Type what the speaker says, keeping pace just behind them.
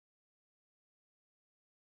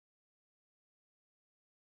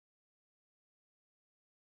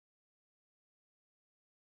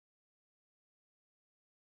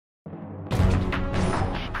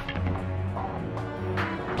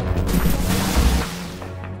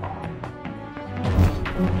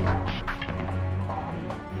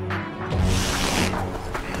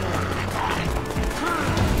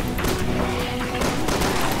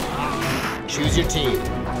your team.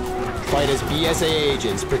 Fight as BSA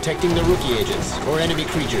agents protecting the rookie agents, or enemy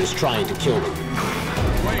creatures trying to kill them.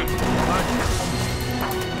 Wait,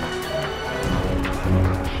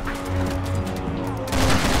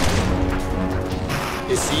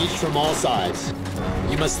 Besieged from all sides.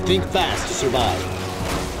 You must think fast to survive.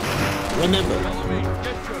 Remember,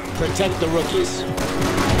 protect the rookies.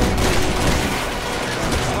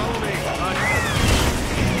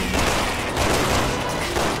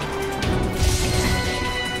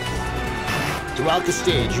 Throughout the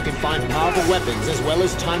stage, you can find powerful weapons as well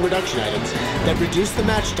as time reduction items that reduce the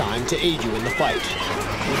match time to aid you in the fight.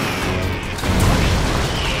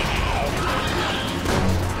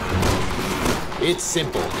 It's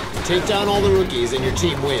simple. Take down all the rookies and your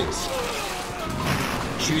team wins.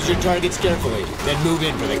 Choose your targets carefully, then move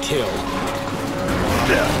in for the kill.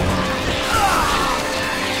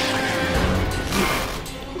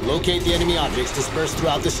 Locate the enemy objects dispersed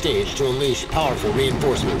throughout the stage to unleash powerful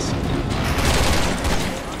reinforcements.